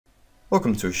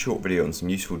Welcome to a short video on some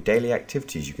useful daily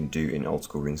activities you can do in Old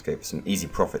School RuneScape for some easy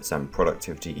profits and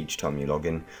productivity each time you log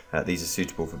in. These are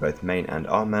suitable for both main and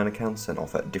Ironman accounts and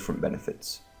offer different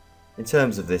benefits. In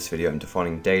terms of this video, I'm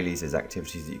defining dailies as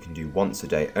activities that you can do once a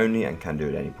day only and can do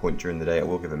at any point during the day. I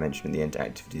will give a mention at the end to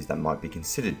activities that might be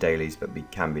considered dailies but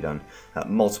can be done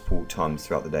multiple times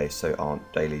throughout the day, so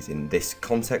aren't dailies in this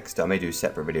context. I may do a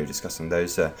separate video discussing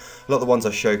those. A lot of the ones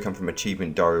I show come from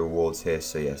achievement diary rewards here,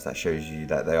 so yes, that shows you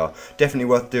that they are definitely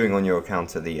worth doing on your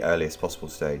account at the earliest possible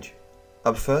stage.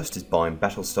 Up first is buying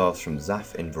battle staves from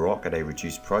Zaf in Varrock at a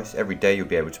reduced price. Every day you'll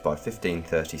be able to buy 15,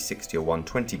 30, 60 or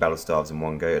 120 battle staves in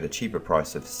one go at a cheaper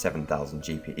price of 7,000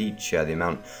 GP each. The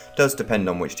amount does depend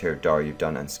on which tier of diary you've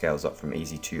done and scales up from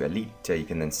easy to elite. You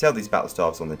can then sell these battle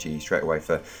staves on the G straight away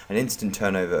for an instant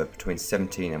turnover of between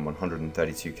 17 and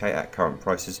 132k at current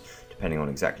prices, depending on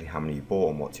exactly how many you bought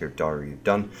and what tier of diary you've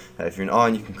done. If you're an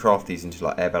Iron, you can craft these into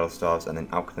like air battle staves and then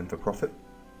alch them for profit.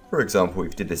 For example,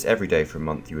 if you did this every day for a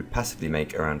month, you would passively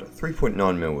make around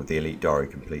 3.9 mil with the Elite Diary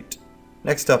complete.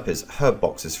 Next up is herb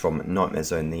boxes from Nightmare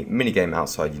Zone, the minigame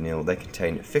outside Unil. They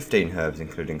contain 15 herbs,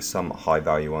 including some high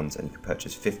value ones, and you can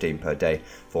purchase 15 per day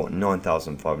for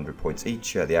 9,500 points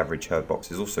each. The average herb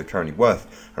box is also currently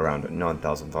worth around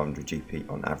 9,500 GP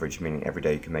on average, meaning every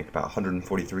day you can make about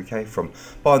 143k from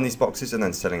buying these boxes and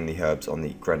then selling the herbs on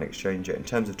the Grand Exchange. In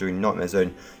terms of doing Nightmare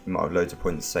Zone, you might have loads of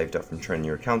points saved up from training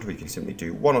your account, or you can simply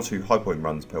do 1 or 2 high point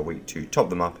runs per week to top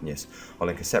them up, and yes, I'll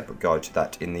link a separate guide to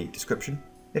that in the description.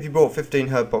 If you bought 15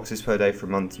 herb boxes per day for a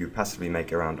month, you would passively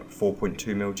make around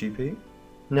 4.2 mil GP.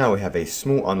 Now we have a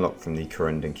small unlock from the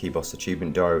Corendon Key Boss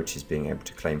achievement diary, which is being able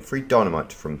to claim free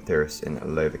dynamite from Theris in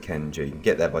Lovakenj. You can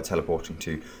get there by teleporting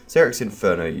to Xeric's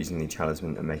Inferno using the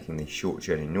talisman and making the short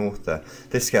journey north.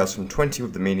 This scales from 20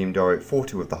 with the medium diary,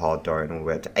 40 with the hard diary, and all the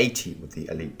way up to 80 with the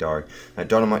elite diary.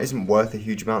 Dynamite isn't worth a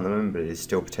huge amount at the moment, but it is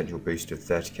still a potential boost of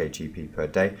 30k GP per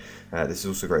day. This is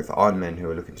also great for Iron Men who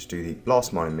are looking to do the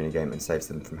blast mining minigame and saves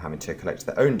them from having to collect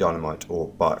their own dynamite or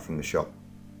buy it from the shop.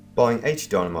 Buying 80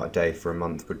 dynamite a day for a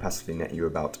month would passively net you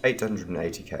about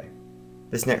 880k.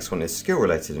 This next one is skill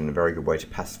related and a very good way to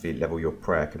passively level your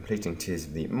prayer. Completing tiers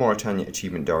of the Mauritania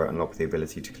achievement diary unlock the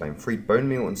ability to claim free bone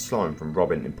meal and slime from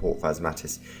Robin in Port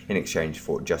Phasmatis in exchange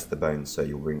for just the bones. So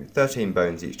you'll bring 13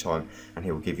 bones each time and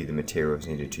he will give you the materials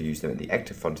needed to use them at the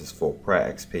Ectofontis for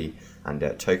prayer XP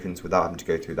and tokens without having to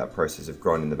go through that process of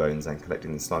grinding the bones and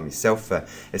collecting the slime yourself.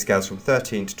 It scales from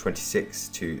 13 to 26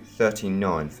 to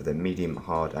 39 for the medium,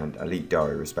 hard and elite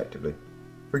diary respectively.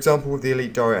 For example, with the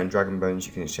Elite Diary and Dragon Bones,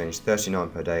 you can exchange 39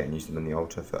 per day and use them on the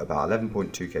altar for about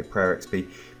 11.2k prayer XP,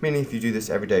 meaning if you do this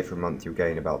every day for a month, you'll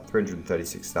gain about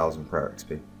 336,000 prayer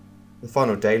XP. The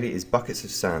final daily is Buckets of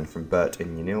Sand from Bert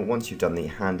in Unil. Once you've done the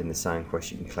Hand in the Sand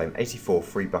quest, you can claim 84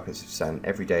 free buckets of sand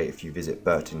every day if you visit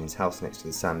Bert in his house next to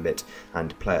the sand bit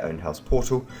and player-owned house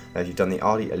portal. If you've done the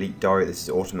Arlie Elite Diary, this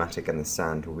is automatic and the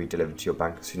sand will be delivered to your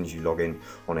bank as soon as you log in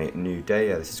on a new day.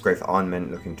 This is great for Iron Men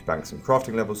looking to bank some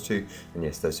crafting levels too, and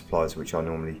yes, those supplies which are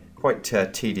normally quite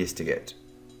tedious to get.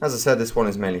 As I said, this one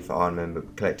is mainly for Iron Men,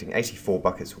 but collecting 84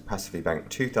 buckets will passively bank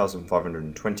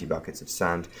 2,520 buckets of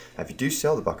sand. If you do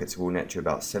sell the buckets, it will net you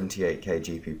about 78k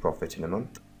GP profit in a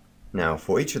month. Now,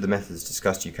 for each of the methods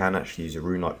discussed, you can actually use a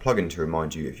RuneLite plugin to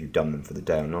remind you if you've done them for the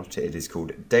day or not. It is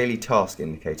called Daily Task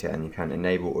Indicator, and you can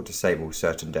enable or disable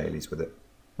certain dailies with it.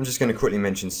 I'm just going to quickly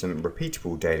mention some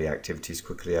repeatable daily activities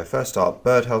quickly. First up,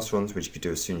 birdhouse runs, which you could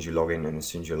do as soon as you log in and as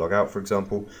soon as you log out, for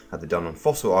example. They're done on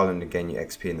Fossil Island and gain you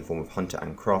XP in the form of hunter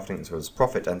and crafting, as well as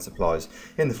profit and supplies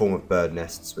in the form of bird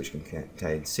nests, which can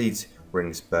contain seeds,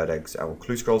 rings, bird eggs, or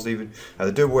clue scrolls even.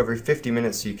 They're doable every 50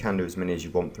 minutes, so you can do as many as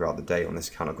you want throughout the day. On this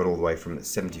account, I've got all the way from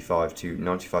 75 to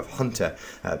 95 hunter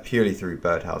purely through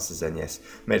birdhouses, and yes,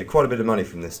 made quite a bit of money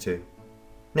from this too.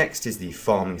 Next is the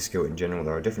farming skill in general.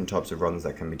 There are different types of runs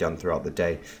that can be done throughout the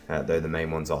day, though the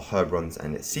main ones are herb runs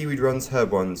and seaweed runs.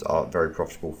 Herb runs are very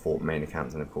profitable for main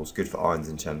accounts and of course good for irons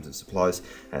in terms of supplies.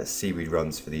 Seaweed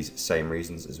runs for these same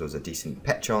reasons, as well as a decent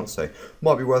pet chance, so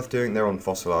might be worth doing. They're on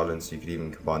Fossil Island, so you could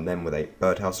even combine them with a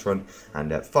birdhouse run.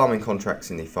 And farming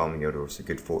contracts in the farming guild are also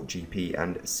good for GP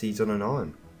and seeds on an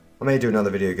iron. I may do another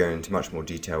video going into much more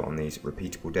detail on these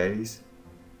repeatable dailies.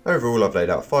 Overall, I've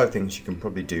laid out 5 things you can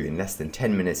probably do in less than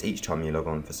 10 minutes each time you log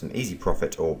on for some easy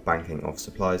profit or banking of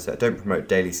supplies. I don't promote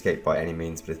dailyscape by any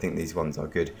means, but I think these ones are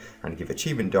good and give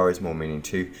achievement diaries more meaning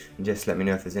too. And just let me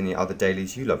know if there's any other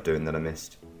dailies you love doing that I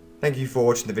missed. Thank you for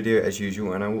watching the video as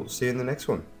usual, and I will see you in the next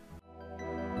one.